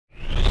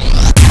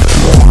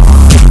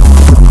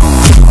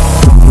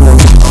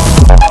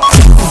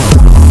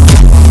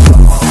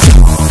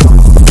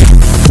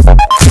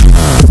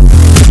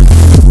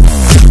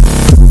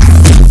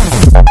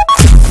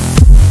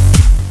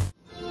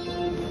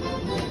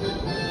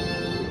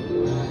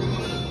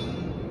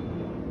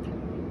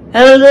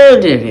Hello,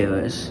 dear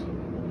viewers.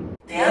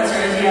 The answer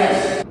is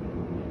yes.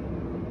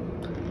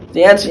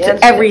 The answer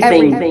to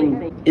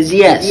everything is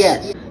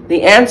yes.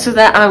 The answer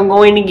that I'm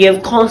going to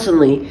give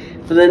constantly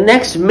for the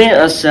next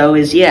minute or so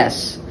is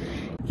yes.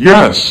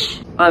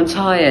 Yes. I'm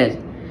tired.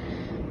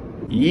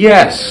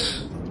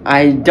 Yes.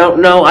 I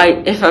don't know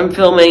if I'm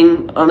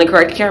filming on the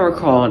correct camera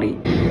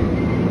quality.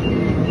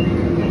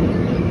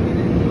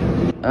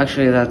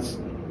 Actually, that's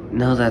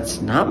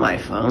not my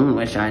phone,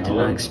 which I did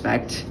not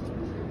expect.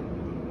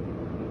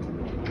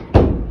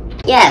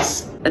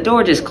 Yes, the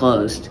door just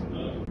closed.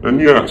 And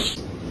yes.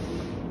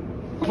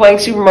 I'm playing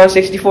Super Mario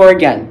 64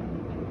 again.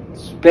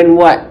 It's been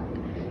what, a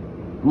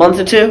month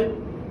or two?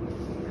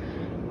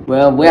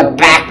 Well, we're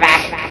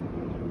back.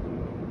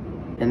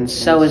 And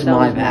so is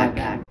my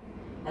back.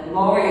 And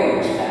Mario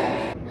is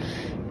back.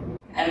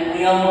 And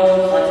we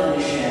all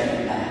collectively share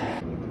the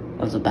back.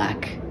 Of the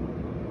back.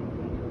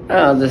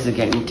 Oh, this is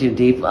getting too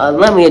deep.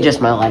 Let me adjust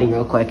my lighting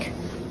real quick.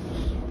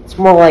 It's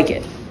more like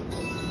it.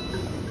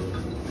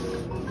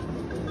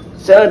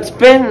 So it's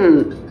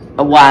been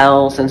a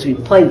while since we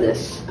played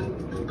this.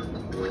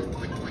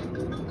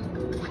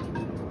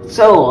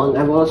 So long,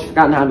 I've almost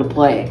forgotten how to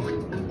play.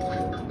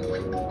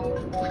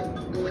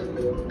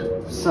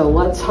 So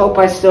let's hope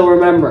I still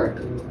remember.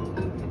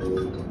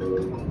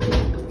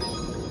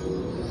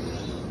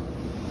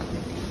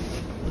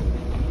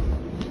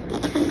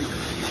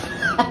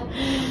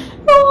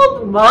 Oh,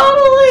 the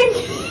modeling!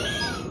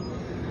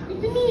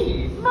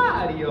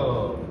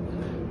 Mario!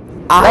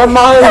 Our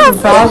Mario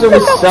Bowser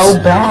was so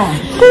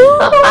bad.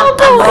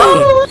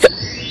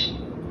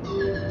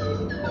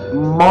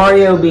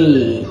 Mario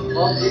B.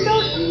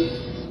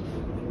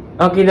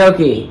 Okie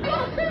dokie.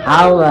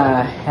 How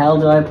the hell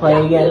do I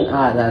play again?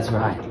 Ah, that's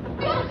right.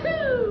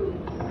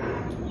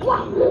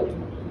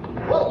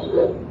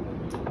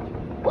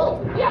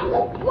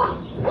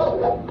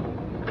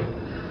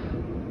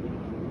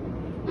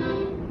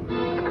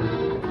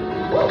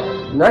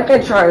 I'm not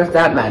gonna try with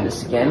that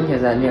madness again,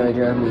 because that nearly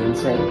drove me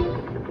insane.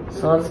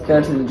 So let's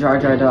go to the Jar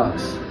Jar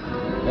Docks.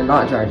 And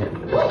not Jar Jar.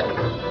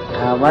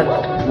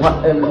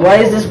 What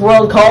is this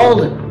world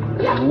called?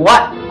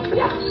 What?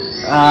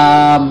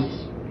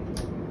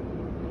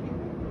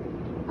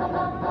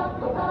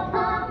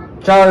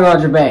 Jolly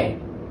Roger Bay.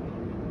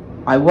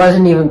 I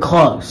wasn't even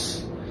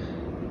close.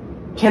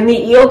 Can the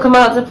eel come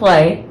out to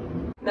play?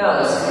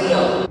 No, it's an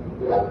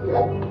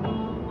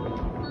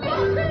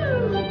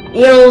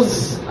eel.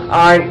 Eels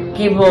aren't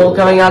capable of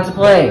coming out to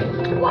play.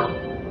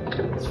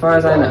 As far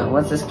as I know.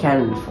 What's this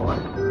cannon for?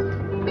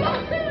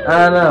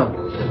 I don't know.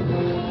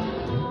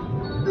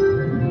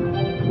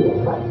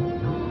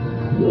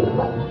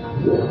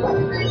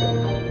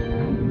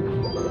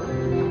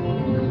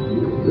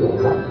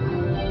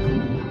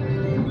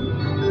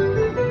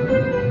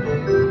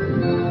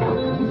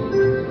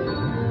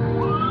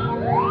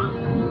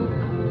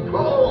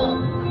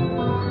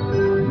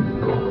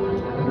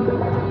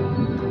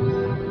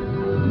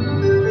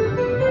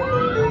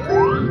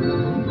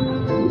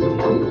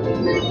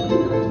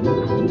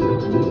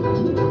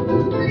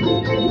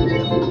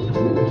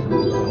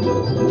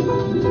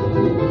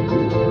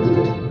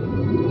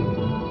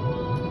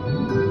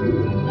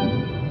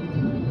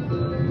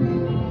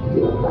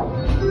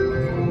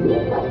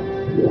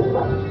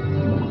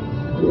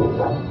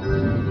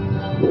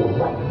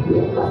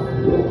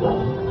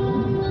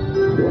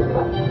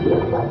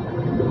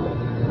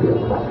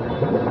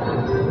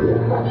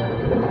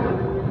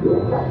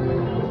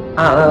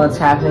 I don't know what's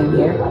happening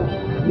here,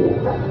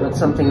 but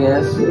something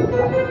is.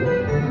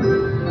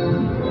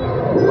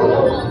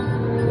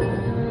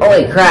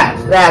 Holy crap,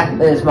 that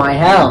is my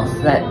health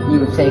that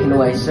you've taken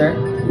away, sir.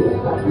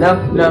 No.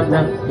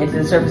 Get to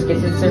the surface,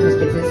 get to the surface,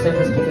 get to the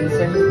surface, get to the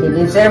surface, get to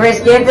the surface,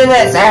 get to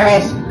the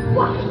surface!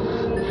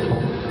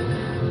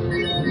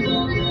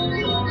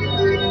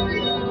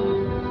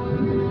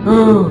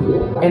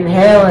 Ooh,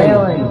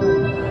 inhaling.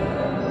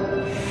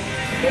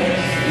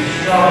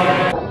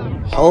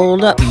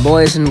 Hold up,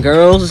 boys and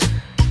girls.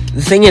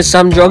 The thing is,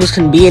 some drugs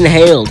can be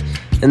inhaled,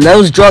 and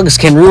those drugs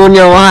can ruin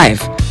your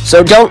life.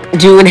 So don't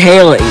do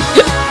inhaling.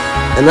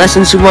 Unless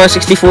in Super Mario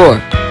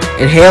 64.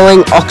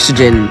 Inhaling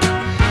oxygen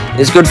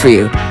is good for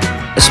you.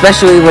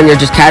 Especially when you're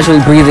just casually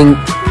breathing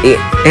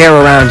air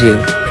around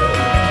you.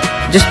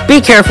 Just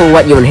be careful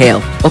what you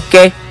inhale,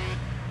 okay?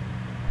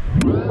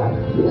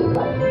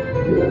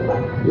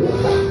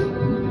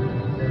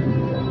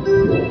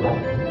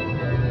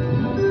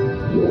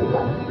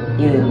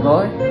 You little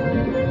boy.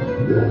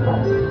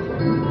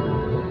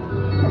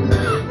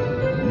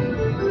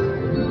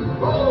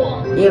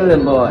 You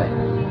little boy.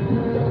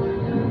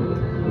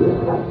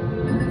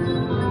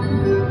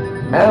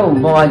 Oh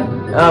boy.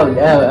 Oh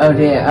no. Oh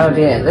dear. Oh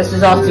dear. This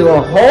is off to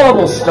a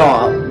horrible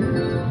start.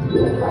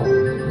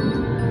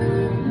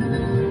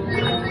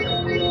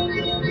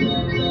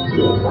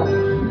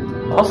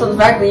 Also the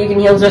fact that you can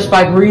heal just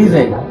by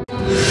breathing.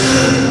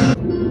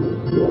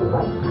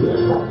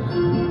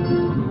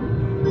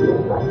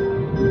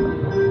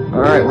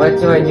 Alright, what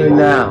do I do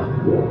now?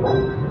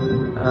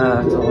 I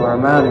have to lure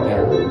him out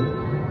again.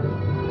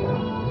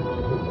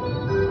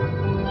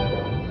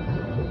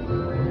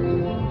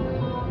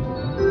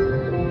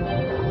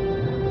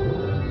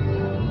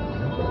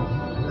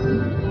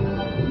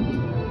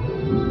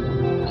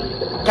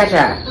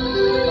 catcher.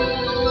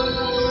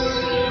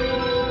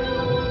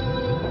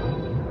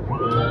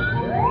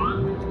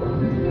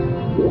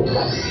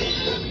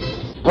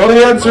 Well,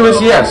 the answer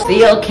is yes. The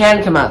eel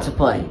can come out to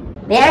play.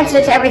 The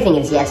answer to everything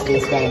is yes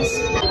these days.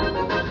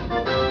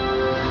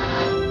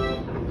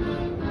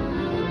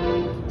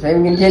 Save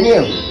and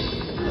continue.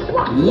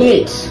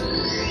 Yeet.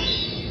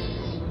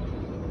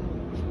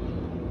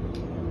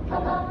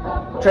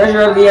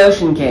 Treasure of the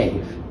Ocean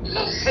Cave.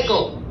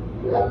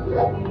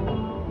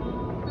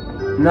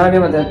 No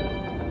idea what the...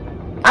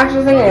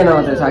 Actually, I think I know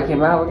what they're talking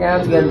about. We're gonna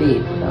have to go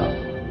deep. No.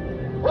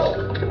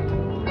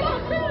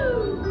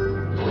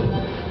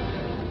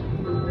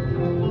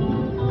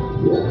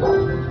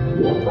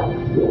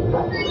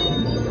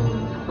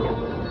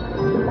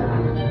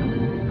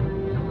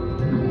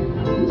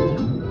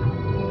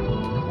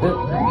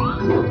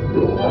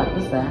 What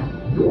was that?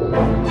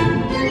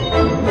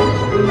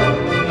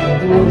 I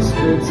think we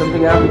screwed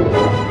something up.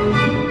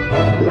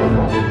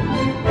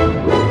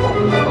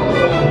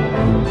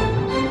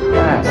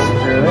 Ah,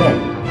 screw it.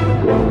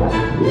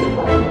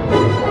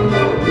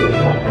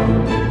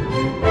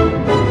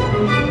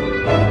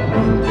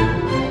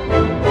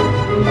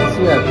 Let's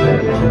see that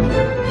treasure.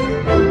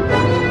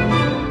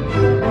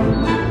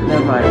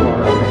 Never mind, it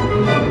won't open.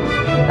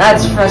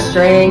 That's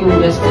frustrating,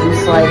 just in the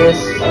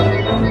slightest.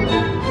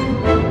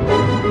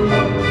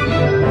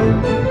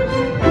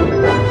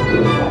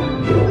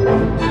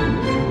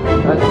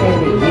 Okay,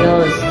 the eel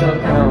is still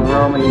kind of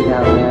roaming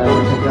down there,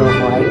 which I don't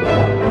like.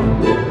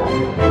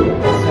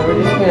 So we're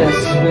just gonna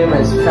swim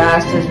as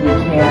fast as we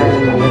can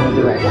in the other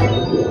direction.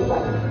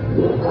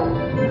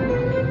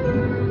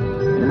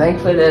 And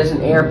thankfully there's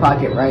an air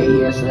pocket right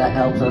here, so that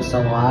helps us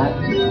a lot.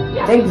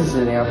 I think this is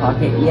an air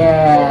pocket.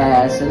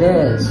 Yes, it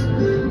is.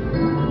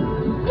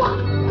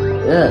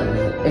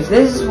 Ugh. If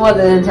this is what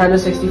the Nintendo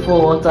 64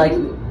 looked like...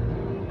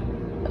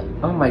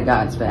 Oh my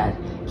god, it's bad.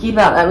 Keep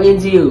out, that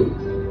means you.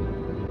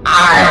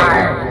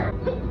 Arr!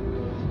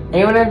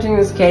 Anyone entering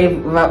this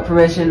cave without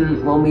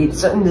permission will meet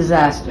certain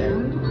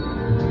disaster.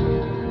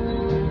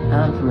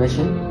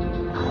 Permission.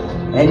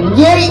 And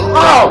yay!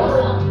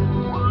 Oh!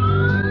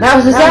 That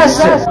was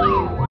disaster!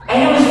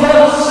 And it was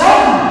well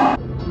said!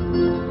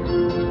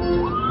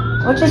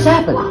 What just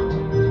happened?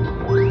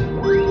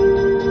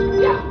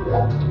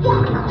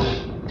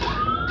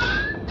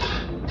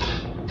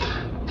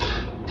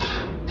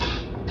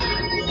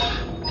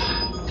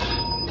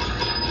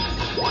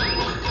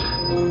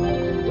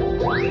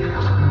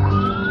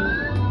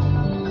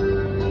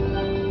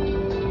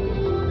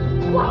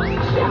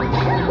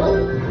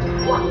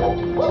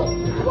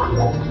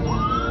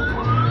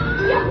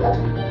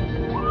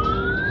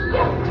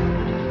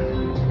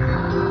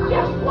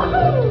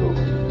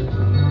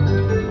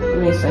 Give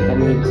me a sec, I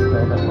need to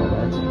build up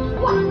momentum.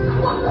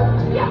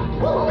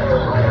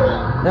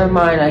 Never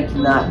mind, I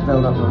cannot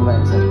build up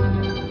momentum.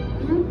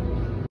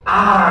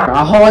 Arr,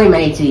 ahoy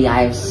matey,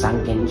 I have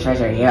sunken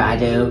treasure here, I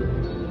do.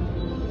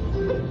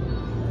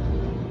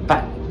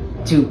 But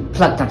to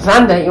pluck the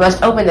plunder, you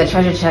must open the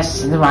treasure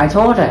chests in the right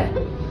order.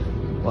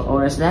 What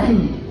order is that?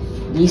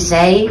 Ye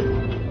say?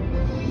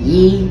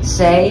 Ye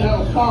say?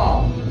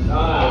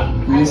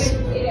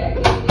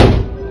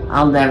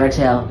 I'll never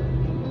tell.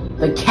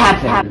 The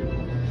captain.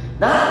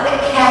 Not the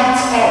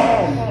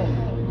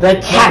captain. The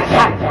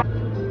captain.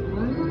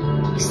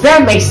 Because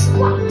that makes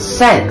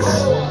sense. I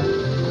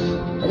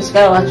just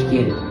got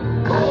electrocuted.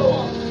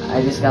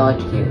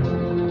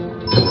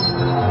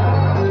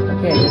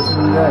 Okay, that's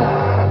even good.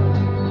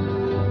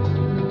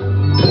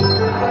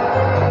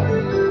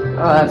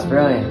 Oh, that's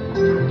brilliant.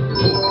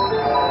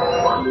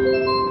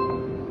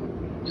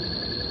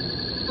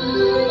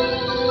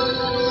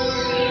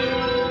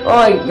 Well,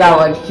 I got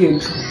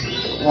electrocuted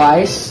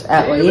twice,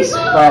 at least,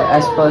 but I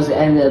suppose it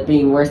ended up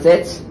being worth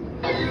it.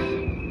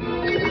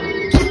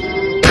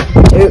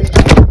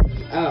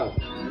 Oh.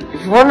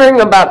 If you're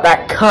wondering about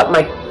that cut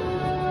my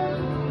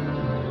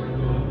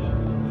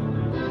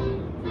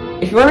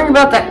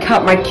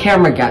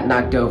camera got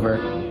knocked over.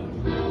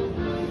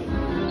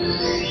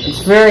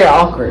 It's very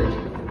awkward.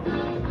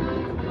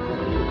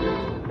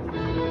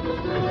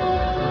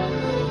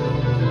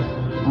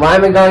 Why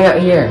am I going out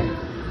here?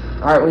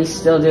 Aren't we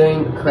still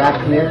doing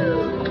crap here?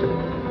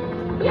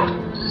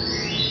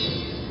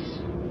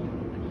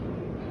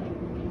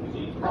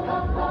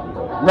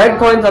 Red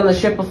coins on the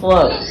ship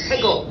afloat.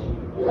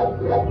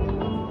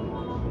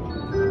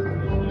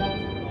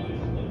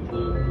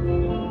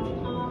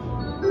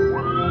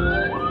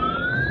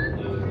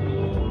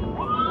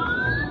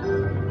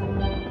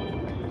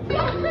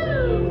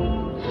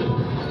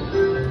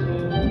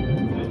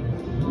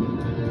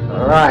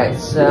 Alright,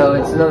 so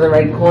it's another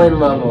red coin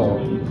level.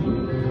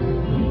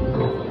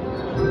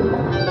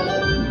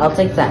 I'll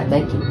take that,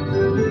 thank you.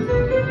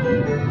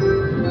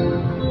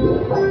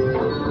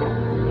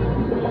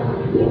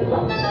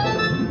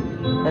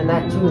 And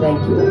that too,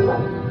 thank you.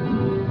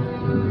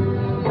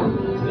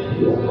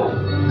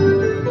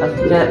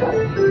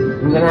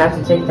 I'm gonna have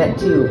to take that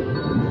too.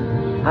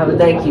 I would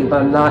thank you,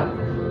 but I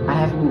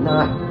have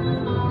not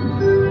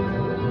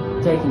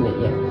taken it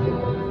yet.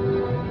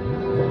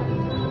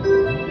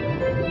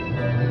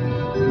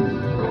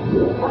 I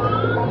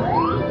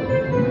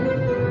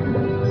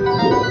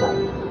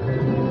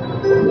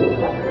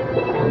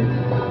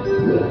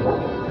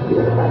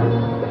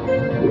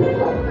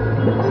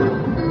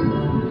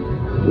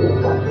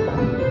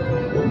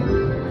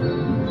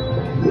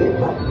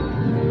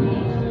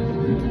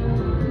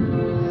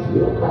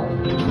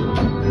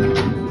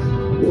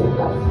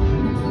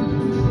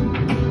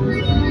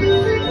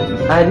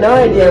have no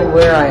idea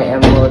where I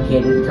am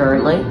located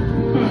currently,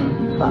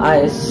 but I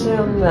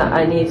assume that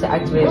I need to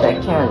activate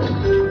that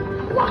cannon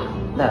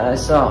that I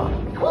saw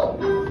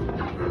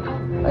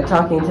by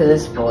talking to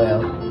this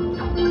boyo.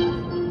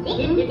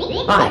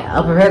 Hi,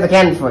 I'll prepare the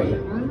cannon for you.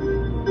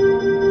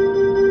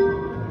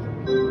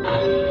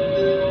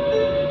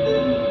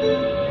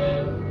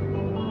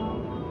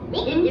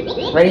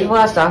 Ready for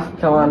blast off?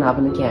 Come on, hop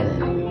in the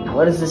cannon.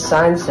 What does this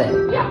sign say?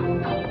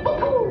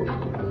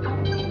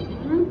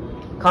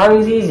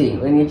 Climbing's easy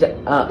when you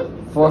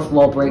fourth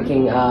wall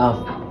breaking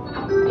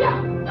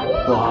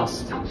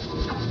lost.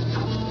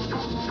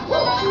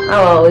 Oh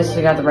well, at least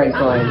I got the right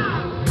coin.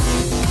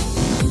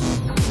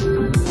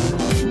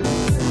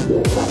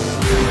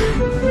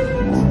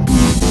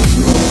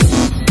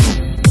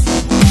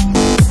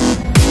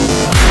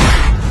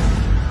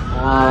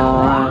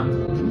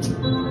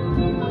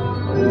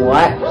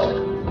 What?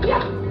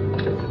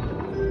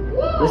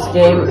 This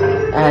game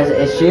has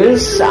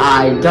issues.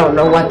 I don't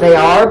know what they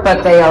are,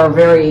 but they are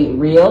very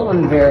real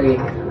and very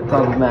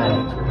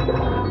problematic.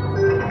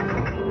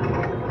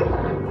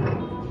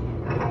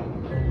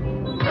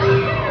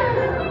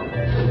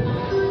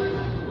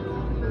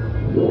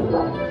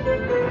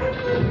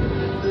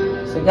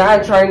 So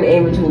gotta try and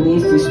aim between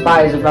these two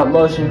spiders without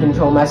motion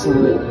control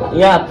messing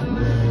me up.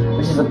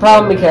 Which is a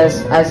problem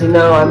because, as you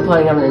know, I'm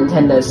playing on a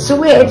Nintendo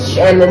Switch,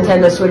 and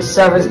Nintendo Switch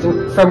suffers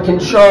from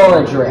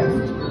controller drift.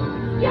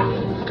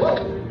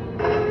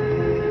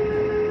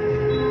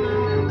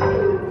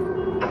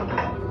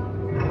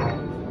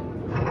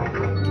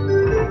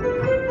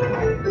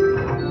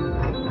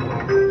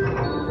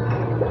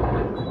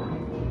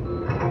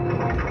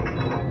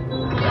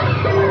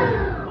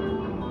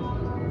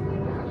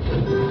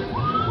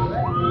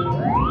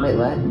 Wait,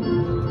 what?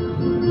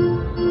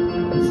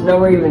 It's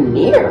nowhere even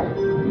near.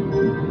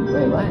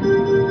 Wait, what?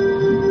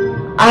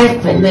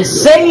 I've been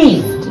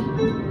deceived!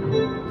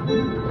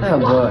 Oh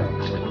boy.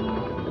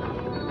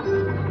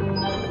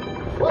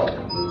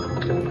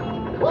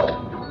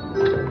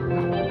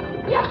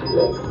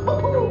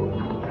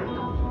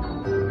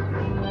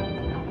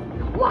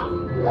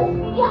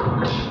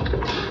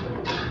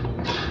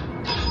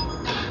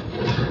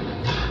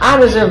 I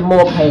deserve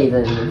more pay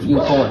than a few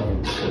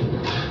coins.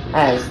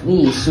 As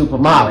the Super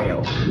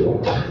Mario.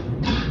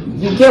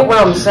 You get what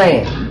I'm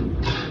saying?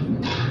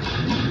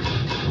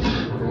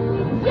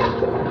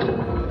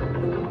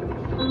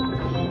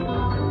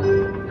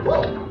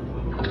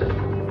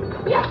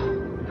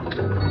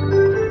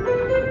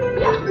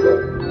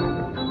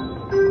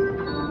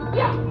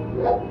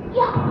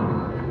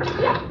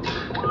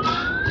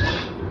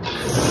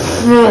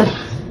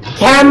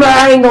 Camera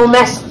angle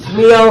messed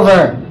me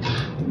over.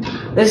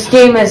 This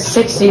game has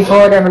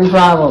 64 different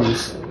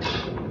problems.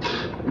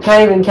 I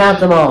can't even count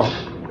them all.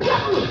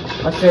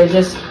 What should I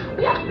just...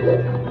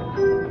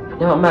 You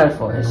know what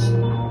metaphor is?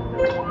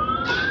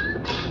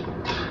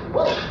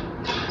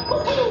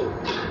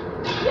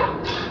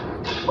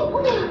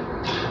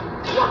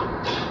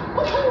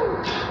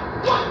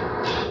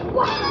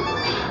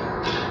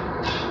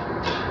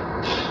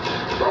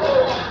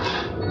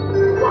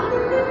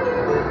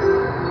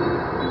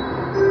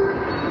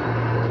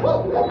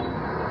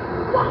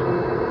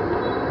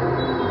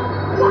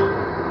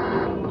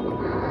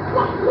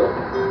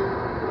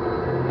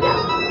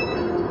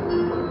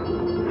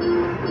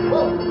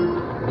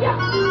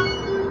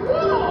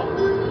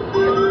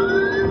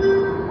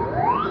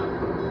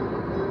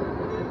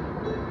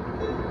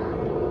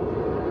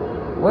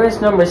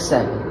 Where's number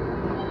 7?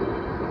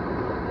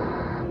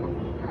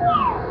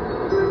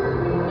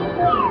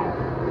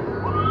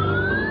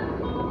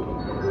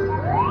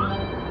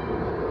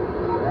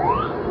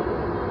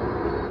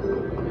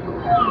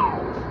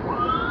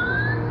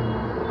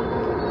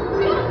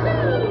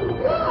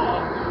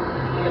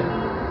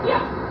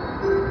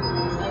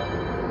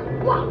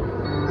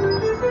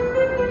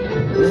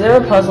 Is there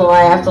a puzzle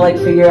I have to like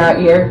figure out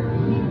here?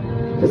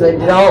 Because I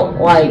don't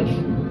like...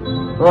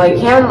 Well, I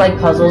can like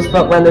puzzles,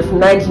 but when they're from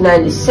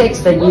 1996,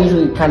 they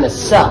usually kind of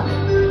suck.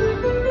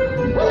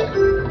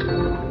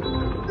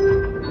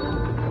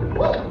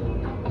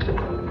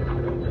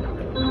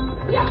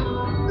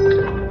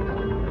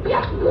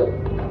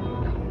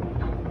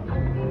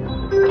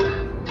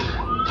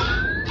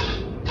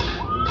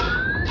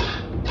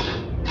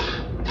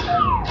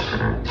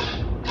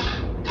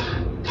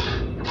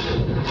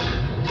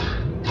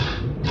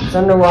 It's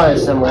underwater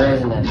somewhere,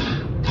 isn't it?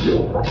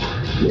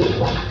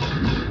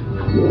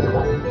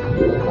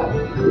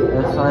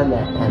 Let's find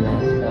that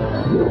MS.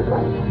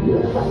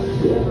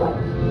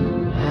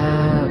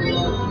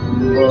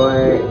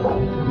 Boy.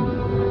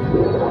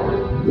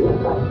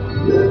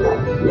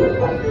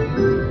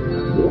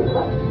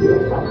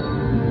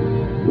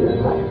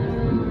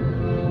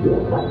 This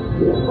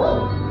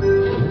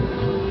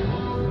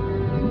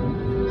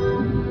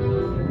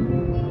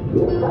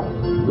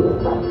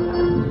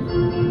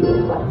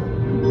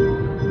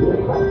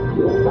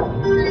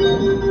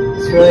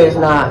really is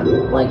not,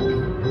 like,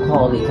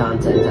 quality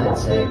content, I'd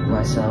say,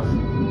 myself.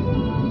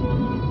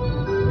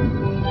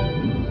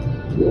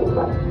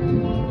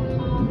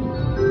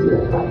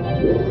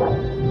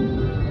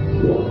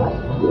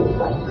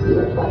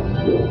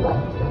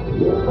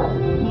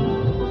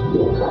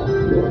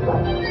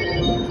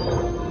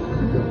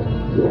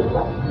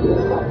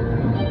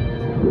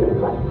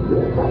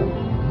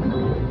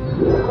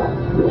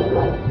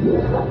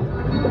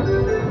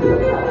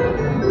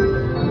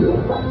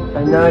 I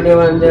have no idea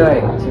what I'm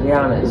doing, to be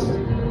honest.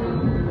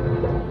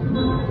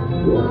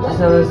 Just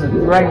know there's a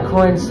red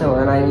coin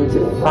somewhere and I need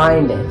to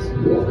find it.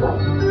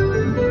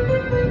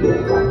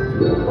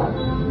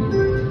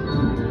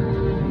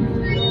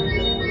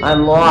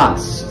 I'm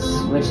lost,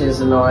 which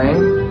is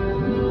annoying.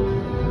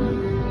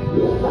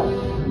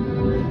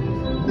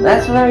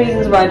 That's one of the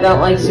reasons why I don't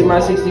like Super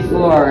Mario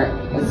 64.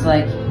 It's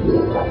like,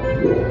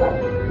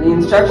 the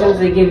instructions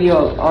they give you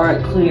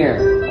aren't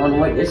clear on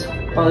what you're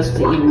supposed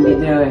to even be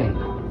doing.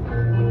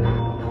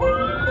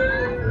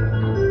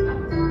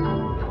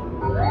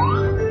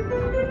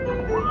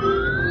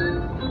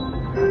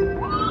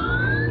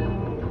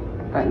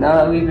 Right, now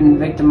that we've been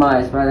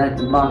victimized by that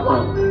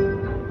debacle,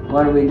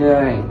 what are we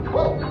doing?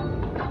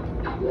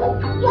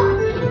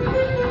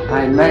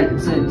 I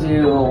meant to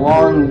do a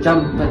long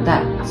jump, but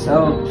that's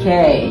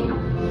okay.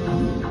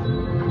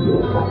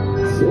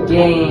 This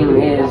game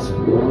is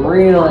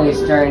really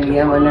starting to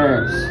get on my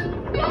nerves.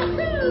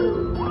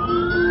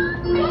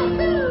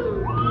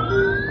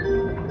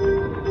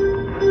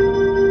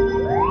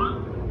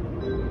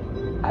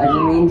 I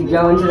didn't mean to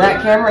go into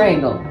that camera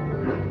angle.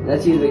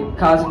 That's either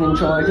causing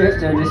controller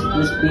drift or just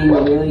this being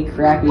a really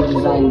crappy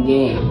designed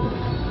game.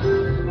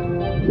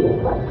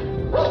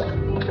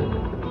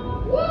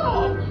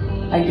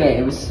 Okay,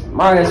 it was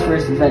Mario's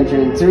first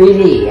adventure in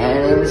 3D,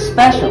 and it was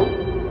special.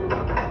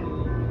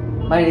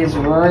 But it's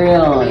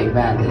really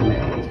badly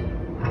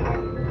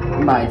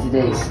made. By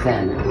today's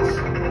standards.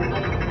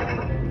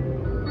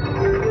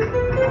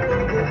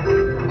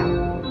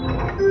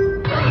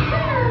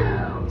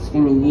 Just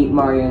gonna yeet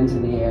Mario into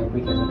the air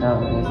because I don't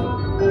have anything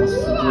else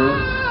to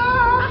do.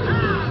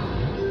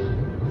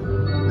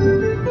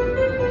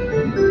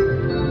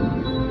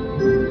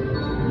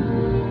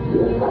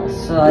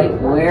 So, like,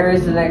 where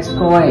is the next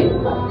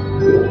coin?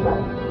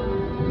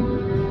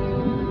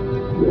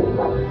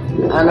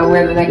 I don't know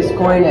where the next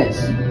coin is.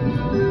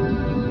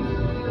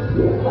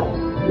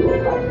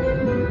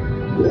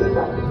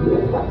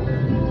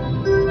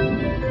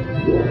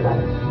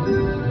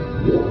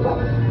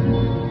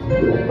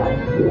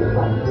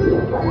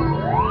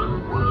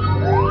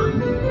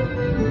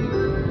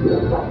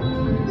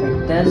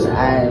 It does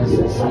as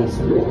a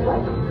season.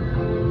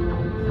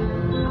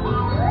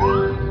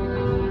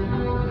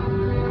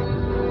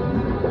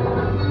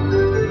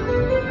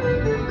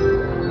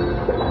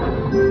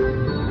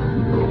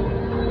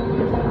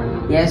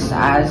 Yes,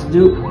 as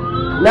do.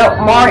 No,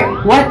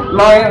 Mario. What?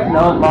 Mario?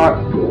 No, Mario.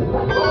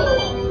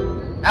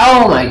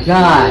 Oh my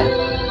god.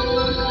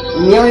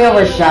 Nearly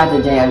overshot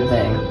the damn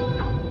thing.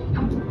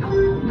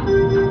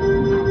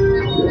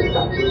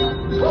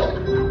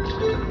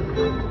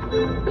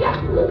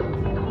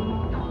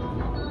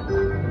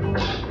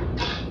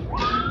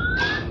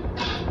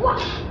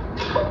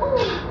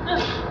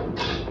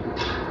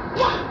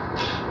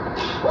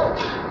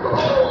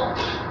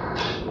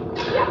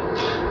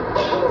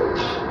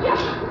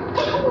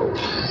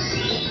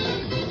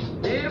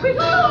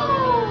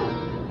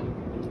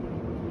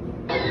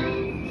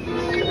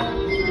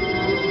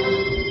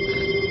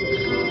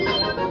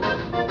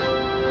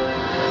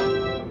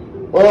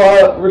 Well,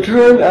 I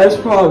returned as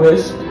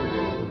promised,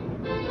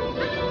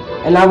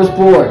 and I was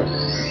bored.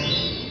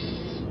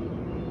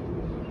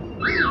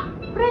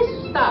 Press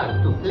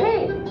start to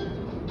play.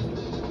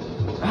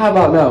 How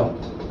about no?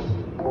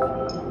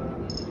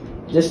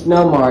 Just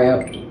no,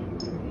 Mario.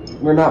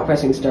 We're not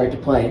pressing start to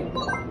play.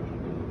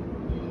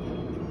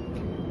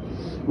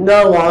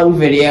 No long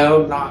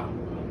video,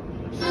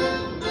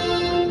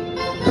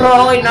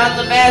 probably not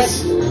the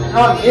best,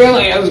 not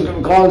nearly as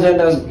good content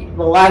as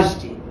the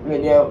last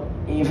video.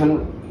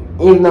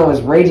 Even though I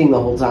was raging the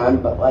whole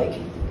time, but like,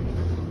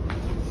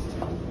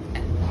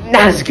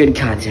 not as good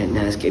content,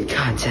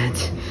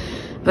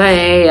 But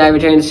hey, I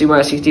returned to Super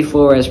Mario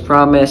 64 as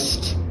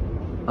promised.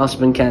 Also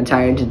been kind of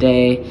tired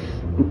today.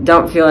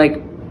 Don't feel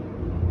like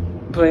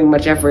putting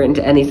much effort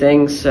into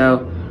anything,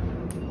 so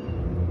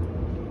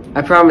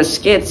I promise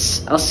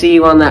skits. I'll see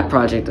you on that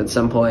project at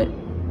some point.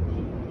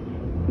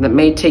 That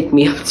may take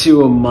me up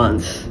to a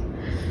month.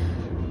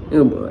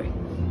 Oh boy.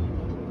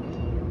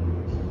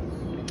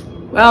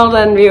 Well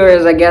then,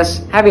 viewers, I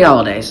guess, happy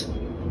holidays.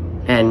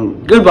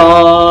 And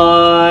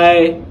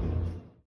goodbye!